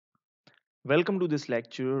Welcome to this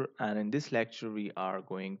lecture, and in this lecture we are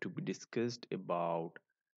going to be discussed about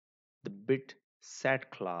the BitSet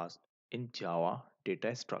class in Java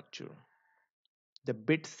data structure. The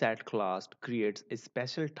BitSet class creates a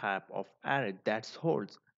special type of array that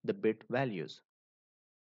holds the bit values.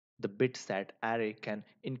 The BitSet array can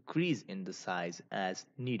increase in the size as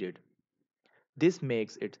needed. This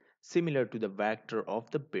makes it similar to the vector of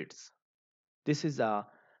the bits. This is a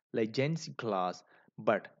legacy class,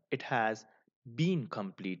 but it has been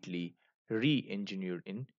completely re-engineered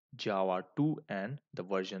in Java 2 and the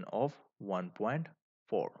version of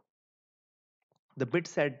 1.4. The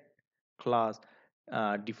BitSet class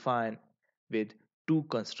defined with two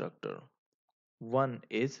constructors. One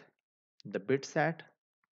is the BitSet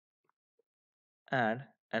and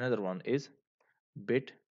another one is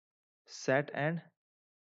BitSet and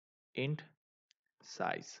int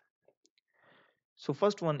size. So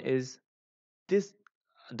first one is this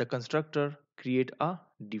the constructor create a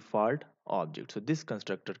default object. So this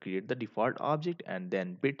constructor create the default object and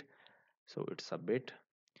then bit. So it's a bit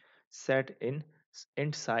set in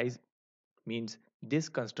int size means this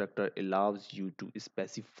constructor allows you to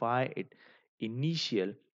specify its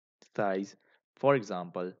initial size. For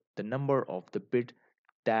example, the number of the bit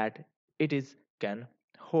that it is can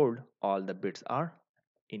hold. All the bits are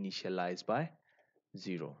initialized by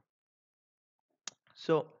 0.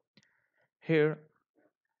 So here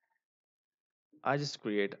I just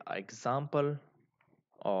create an example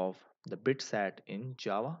of the bit set in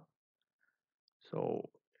Java. So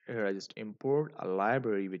here I just import a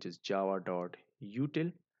library which is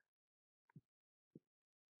java.util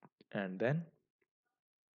and then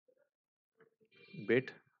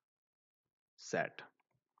bit set.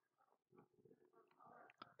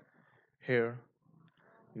 Here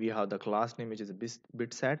we have the class name which is a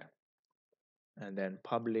bit set and then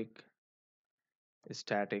public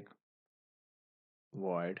static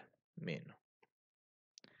void main.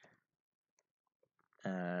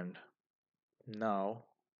 And now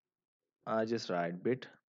I just write bit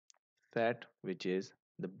set which is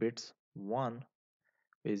the bits 1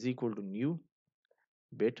 is equal to new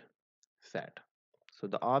bit set. So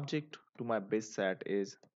the object to my bit set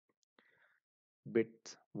is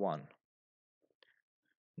bits 1.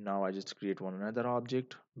 Now I just create one another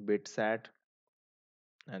object bit set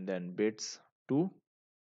and then bits 2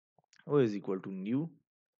 is equal to new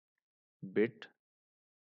bit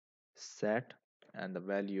set and the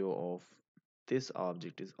value of this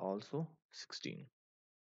object is also 16.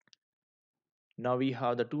 Now we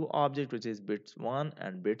have the two objects which is bits 1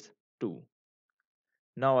 and bits 2.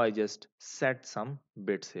 Now I just set some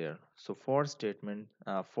bits here. So for statement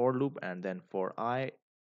for loop and then for I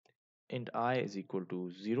int I is equal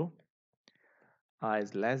to 0, I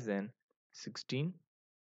is less than 16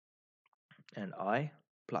 and I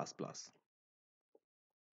plus plus.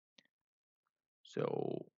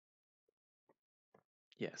 So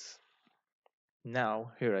yes.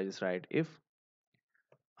 Now here I just write if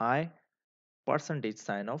I percentage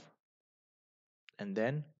sign of and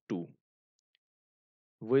then 2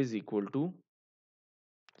 is equal to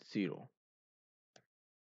 0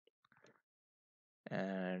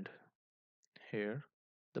 and here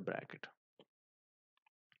the bracket.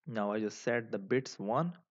 Now I just set the bits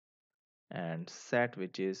 1 and set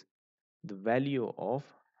which is the value of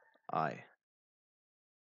I.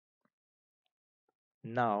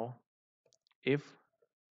 Now if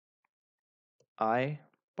I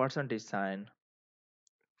percentage sign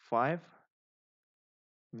 5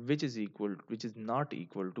 which is not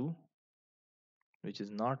equal to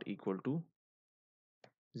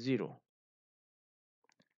 0.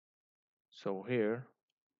 So here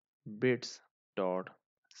bits dot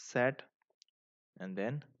set and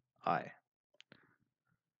then I.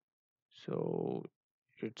 So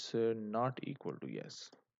it's not equal to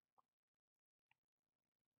yes.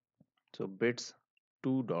 So bits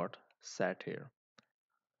 2 dot set here.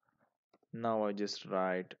 Now I just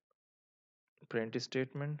write print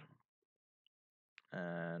statement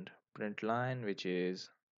and print line which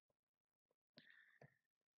is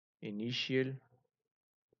initial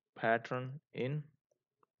pattern in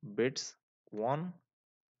bits 1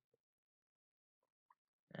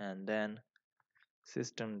 and then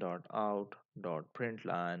system dot out dot print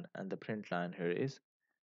line and the print line here is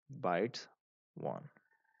bytes 1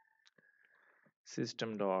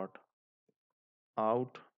 system dot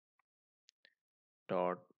out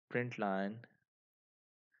dot print line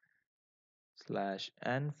slash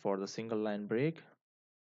n for the single line break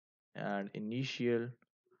and initial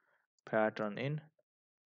pattern in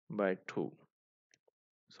by 2.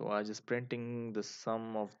 So I just printing the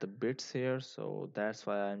sum of the bits here, so that's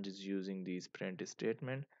why I'm just using these print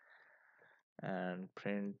statement. and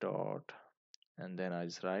print dot, and then I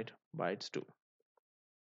just write bytes 2.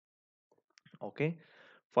 Okay,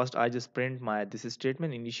 first I just print my this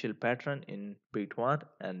statement initial pattern in bit 1,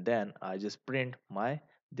 and then I just print my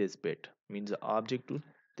this bit means the object to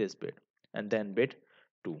this bit, and then bit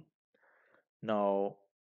 2. Now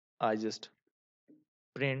I just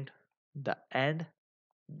print the end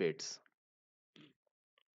bits,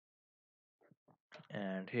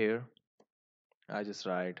 and here I just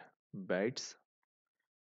write bytes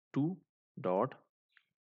 2 dot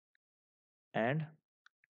end,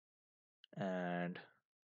 and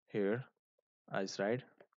here I just write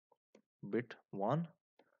bit 1,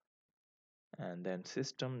 and then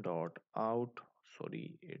system dot out,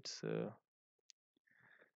 sorry, it's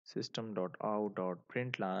system dot out dot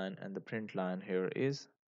print line, and the print line here is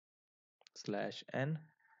slash n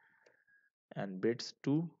and bits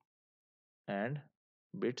 2 and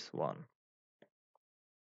bits 1.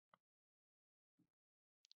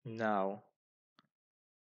 Now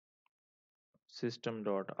system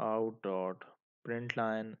dot out dot print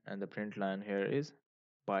line, and the print line here is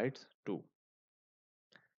bytes 2.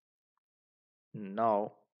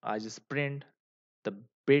 Now I just print the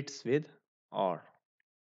bits with or,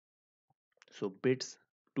 so bits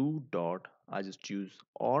 2 dot I just choose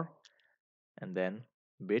or, and then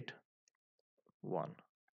bit 1.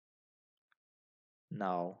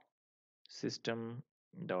 Now system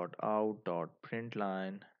dot out dot print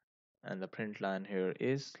line, and the print line here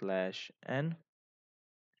is slash n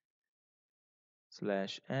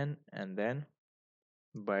and then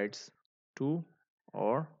bytes 2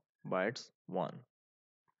 or bytes 1,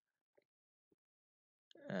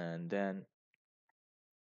 and then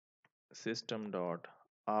system dot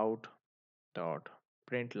out dot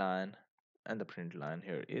print line, and the print line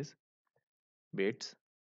here is bits,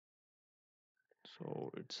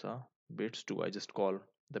 so it's a bits 2, I just call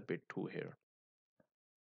the bit 2 here.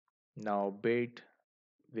 Now bit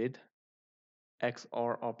with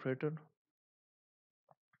XOR operator,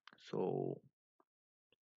 so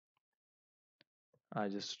I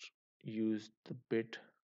just use the bit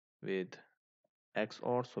with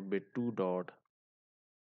XOR, so bit 2 dot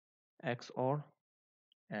XOR,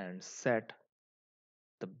 and set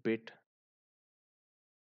the bit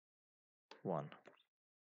 1.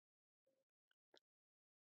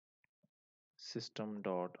 System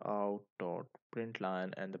dot out dot print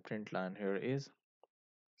line, and the print line here is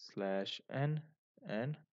slash n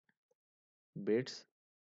and bits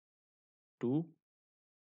 2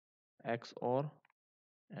 XOR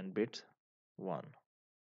and bits 1.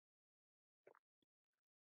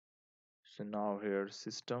 So now here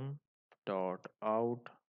system dot out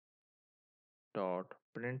dot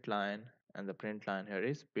print line, and the print line here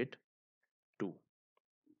is bit 2.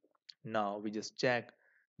 Now we just check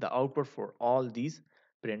the output for all these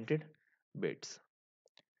printed bits.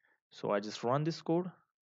 So I just run this code,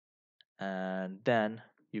 and then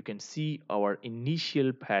you can see our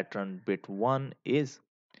initial pattern bit 1 is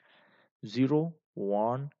 0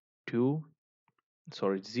 1 2,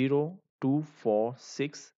 sorry, 0 2 4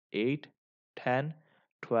 6 8 10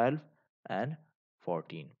 12 and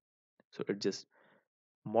 14. So it's just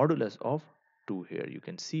modulus of 2 here. You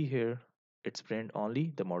can see here it's print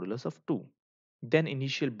only the modulus of 2. Then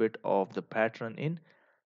initial bit of the pattern in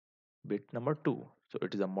bit number 2. So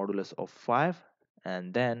it is a modulus of 5,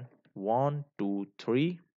 and then 1 2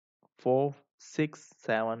 3 4 6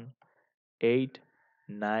 7 8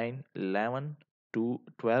 9 11 2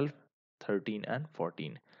 12 13 and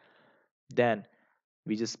 14. Then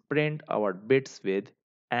we just print our bits with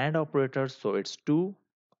AND operators, so it's 2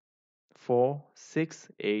 4 6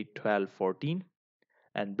 8 12 14,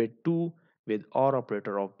 and bit 2 with OR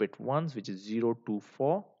operator of bit 1s, which is 0 2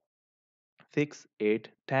 4 6 8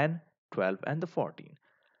 10 12 and the 14.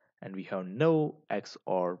 And we have no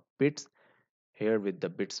XOR bits here with the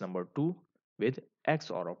bits number 2 with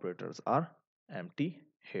XOR operators are empty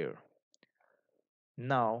here.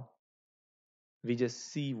 Now we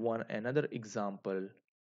just see one another example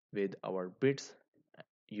with our bits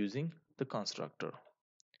using the constructor.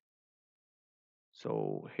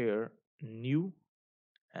 So here new,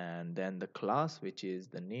 and then the class, which is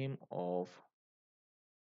the name of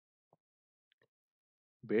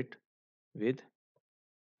bit with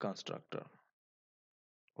constructor.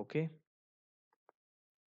 Okay,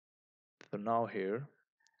 so now here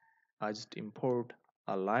I just import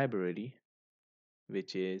a library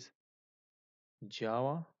which is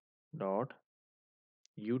java dot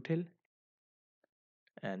util,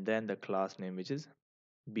 and then the class name which is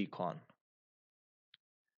beacon.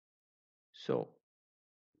 So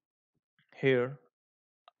here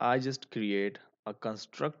I just create a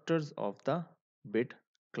constructors of the bit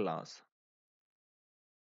class.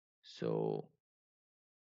 So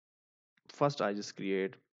first I just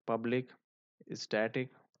create public static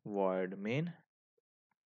void main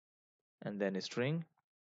and then string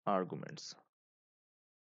arguments,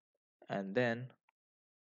 and then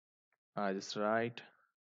I just write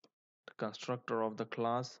the constructor of the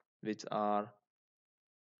class, which are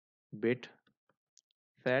bit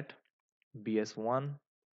set bs1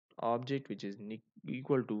 object, which is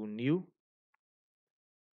equal to new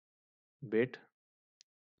bit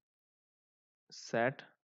set,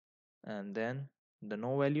 and then the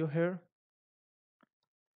no value here,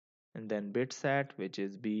 and then bit set, which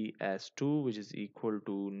is bs2, which is equal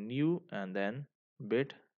to new, and then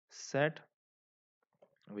bit set,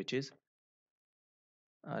 which is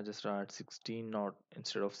I just write 16 not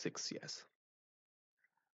instead of 6. Yes.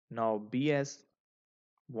 Now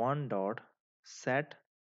bs1 dot set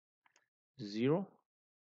 0.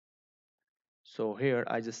 So here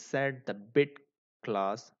I just set the bit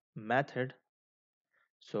class method.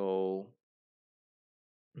 So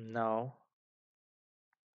now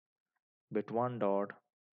bit1 dot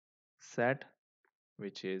set,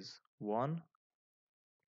 which is 1,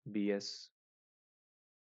 bs1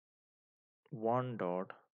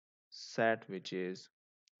 dot set, which is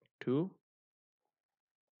 2,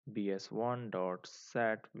 bs1 dot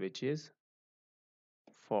set, which is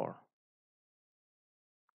 4.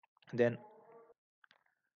 Then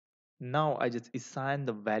now I just assign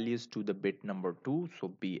the values to the bit number 2. So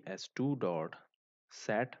bs2 dot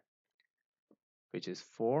set, which is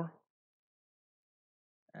 4,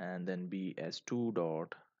 and then bs2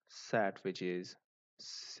 dot set, which is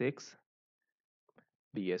 6,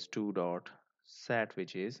 bs2 dot set,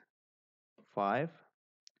 which is 5,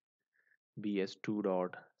 bs2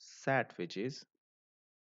 dot set, which is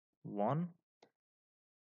 1,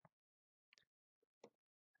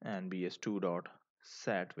 and bs2 dot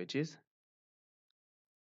set, which is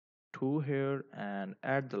 2 here, and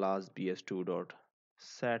at the last bs2 dot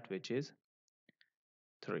set, which is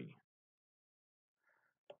 3.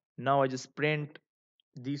 Now I just print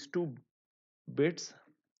these two bits.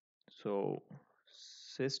 So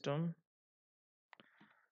system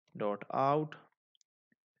dot out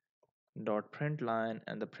dot print line,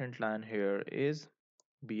 and the print line here is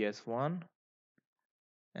bs1,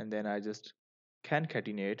 and then I just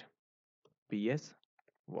concatenate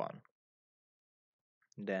bs1.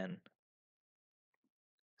 Then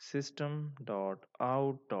system dot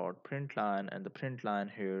out dot print line, and the print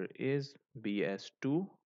line here is bs2,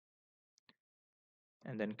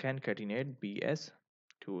 and then concatenate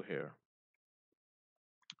bs2 here.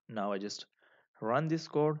 Now I just run this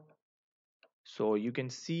code. So you can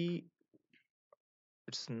see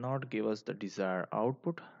it's not give us the desired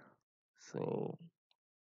output. So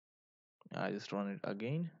I just run it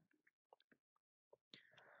again.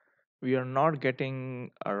 We are not getting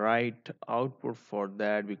a right output for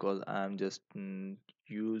that because I'm just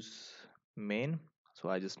use main. So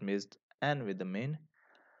I just missed n with the main,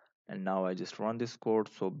 and now I just run this code.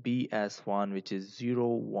 So bs1, which is 0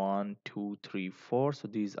 1 2 3 4, so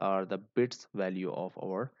these are the bits value of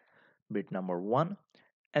our bit number 1,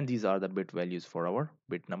 and these are the bit values for our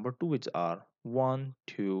bit number 2, which are 1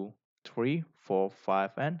 2 3 4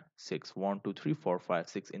 5 and 6. 1 2 3 4 5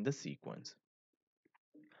 6 in the sequence.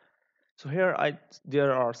 So here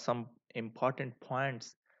there are some important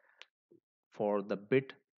points for the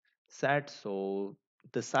bit set. So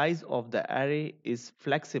the size of the array is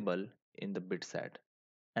flexible in the bit set,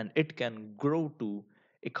 and it can grow to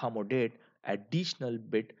accommodate additional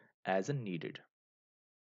bit as needed.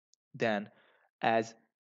 Then, as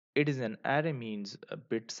it is an array, means a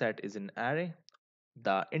bit set is an array,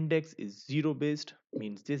 the index is 0 based,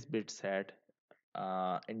 means this bit set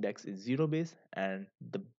index is 0 base, and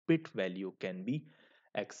the bit value can be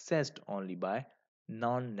accessed only by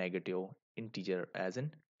non-negative integer as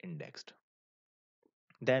an indexed.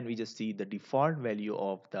 Then we just see the default value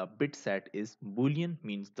of the bit set is boolean,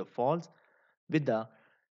 means the false, with the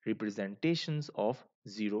representations of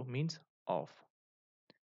 0 means off.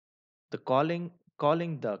 The calling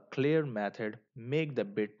the clear method make the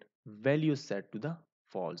bit value set to the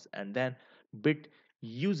false, and then bit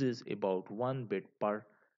uses about 1 bit per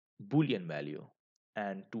boolean value,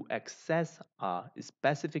 and to access a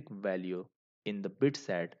specific value in the bit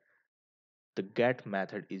set, the get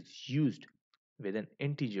method is used with an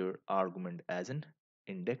integer argument as an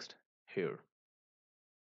indexed here.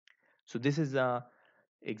 So this is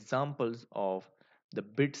examples of the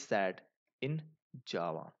bit set in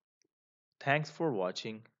Java. Thanks for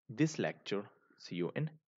watching this lecture. See you in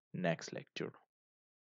next lecture.